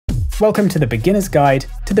Welcome to the Beginner's Guide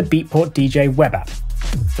to the Beatport DJ web app,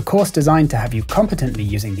 a course designed to have you competently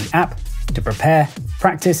using the app to prepare,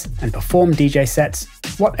 practice, and perform DJ sets,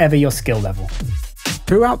 whatever your skill level.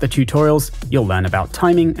 Throughout the tutorials, you'll learn about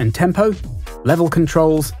timing and tempo, level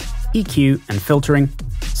controls, EQ and filtering,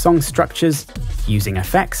 song structures, using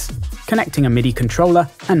effects, connecting a MIDI controller,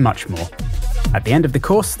 and much more. At the end of the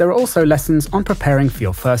course, there are also lessons on preparing for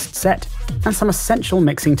your first set and some essential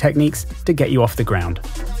mixing techniques to get you off the ground.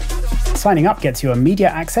 Signing up gets you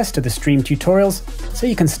immediate access to the stream tutorials, so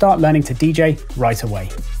you can start learning to DJ right away.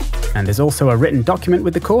 And there's also a written document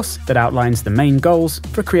with the course that outlines the main goals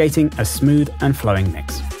for creating a smooth and flowing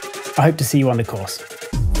mix. I hope to see you on the course.